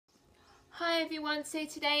Hi everyone, so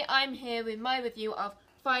today I'm here with my review of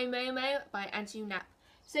Find Momo by Andrew Knapp.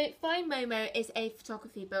 So Find Momo is a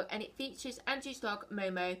photography book and it features Andrew's dog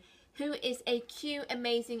Momo, who is a cute,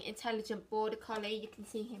 amazing, intelligent border collie. You can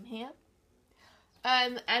see him here.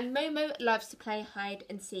 And Momo loves to play hide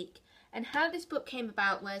and seek. And how this book came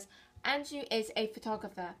about was Andrew is a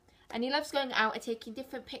photographer and he loves going out and taking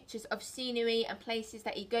different pictures of scenery and places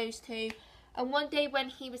that he goes to. And one day when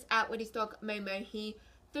he was out with his dog Momo, he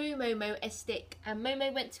threw Momo a stick and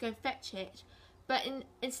Momo went to go and fetch it. But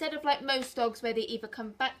instead of like most dogs where they either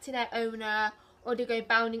come back to their owner or they go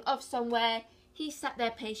bounding off somewhere, he sat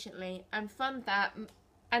there patiently. And from that,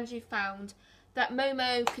 Andrew found that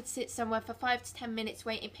Momo could sit somewhere for 5 to 10 minutes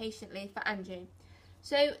waiting patiently for Andrew.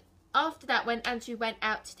 So after that, when Andrew went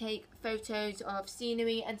out to take photos of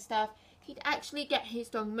scenery and stuff, he'd actually get his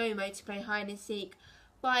dog Momo to play hide and seek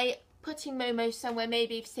by putting Momo somewhere,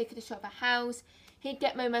 maybe if he's taking a shot of a house, he'd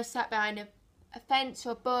get Momo sat behind a fence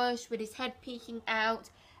or bush with his head peeking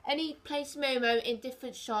out, and he'd place Momo in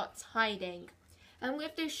different shots hiding. And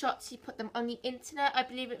with those shots, he put them on the internet. I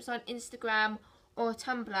believe it was on Instagram or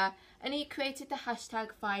Tumblr, and he created the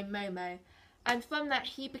hashtag Find Momo. And from that,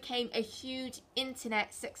 he became a huge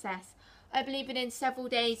internet success. I believe within several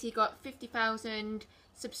days, he got 50,000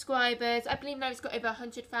 subscribers. I believe now he's got over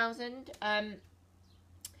 100,000.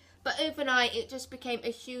 But overnight, it just became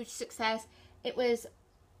a huge success. It was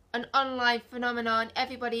an online phenomenon.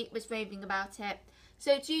 Everybody was raving about it.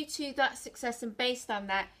 So due to that success and based on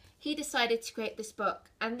that, he decided to create this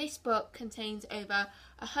book. And this book contains over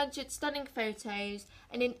 100 stunning photos.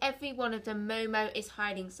 And in every one of them, Momo is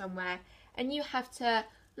hiding somewhere. And you have to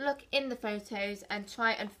look in the photos and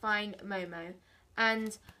try and find Momo.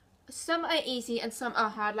 And some are easy and some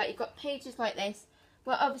are hard. Like you've got pages like this,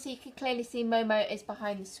 where obviously you can clearly see Momo is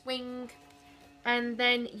behind the swing. And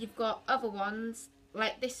then you've got other ones,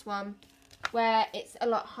 like this one, where it's a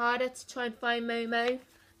lot harder to try and find Momo.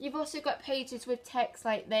 You've also got pages with text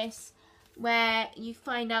like this, where you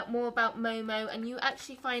find out more about Momo and you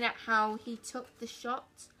actually find out how he took the shot.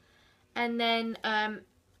 And then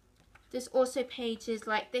there's also pages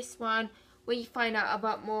like this one, where you find out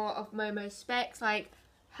about more of Momo's specs, like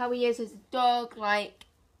how he is as a dog, like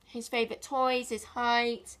his favourite toys, his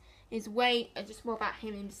height, his weight, and just more about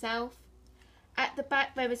him himself. At the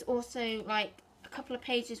back there is also like a couple of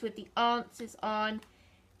pages with the answers on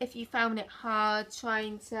if you found it hard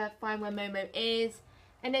trying to find where Momo is.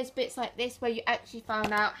 And there's bits like this where you actually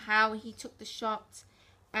found out how he took the shot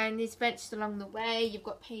and his ventures along the way. You've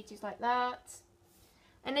got pages like that.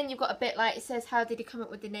 And then you've got a bit like it says how did he come up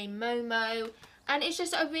with the name Momo. And it's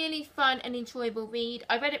just a really fun and enjoyable read.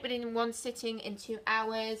 I read it within one sitting in 2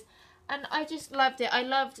 hours. And I just loved it. I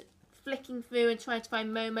loved flicking through and trying to find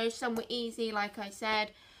Momo. Some were easy, like I said.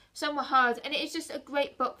 Some were hard. And it is just a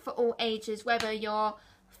great book for all ages. Whether you're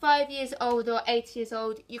 5 years old or 8 years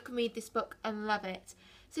old, you can read this book and love it.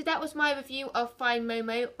 So that was my review of Find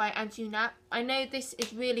Momo by Andrew Knapp. I know this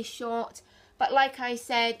is really short, but like I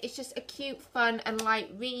said, it's just a cute, fun and light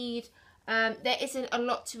read. There isn't a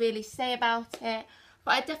lot to really say about it,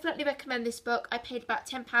 but I definitely recommend this book. I paid about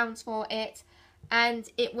 £10 for it, and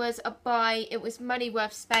it was a buy. It was money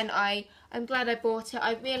worth spent. I'm glad I bought it.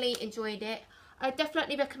 I really enjoyed it. I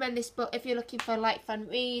definitely recommend this book if you're looking for a light, fun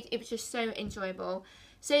read. It was just so enjoyable.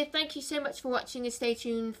 So thank you so much for watching and stay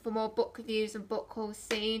tuned for more book reviews and book hauls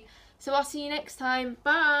soon. So I'll see you next time.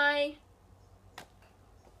 Bye!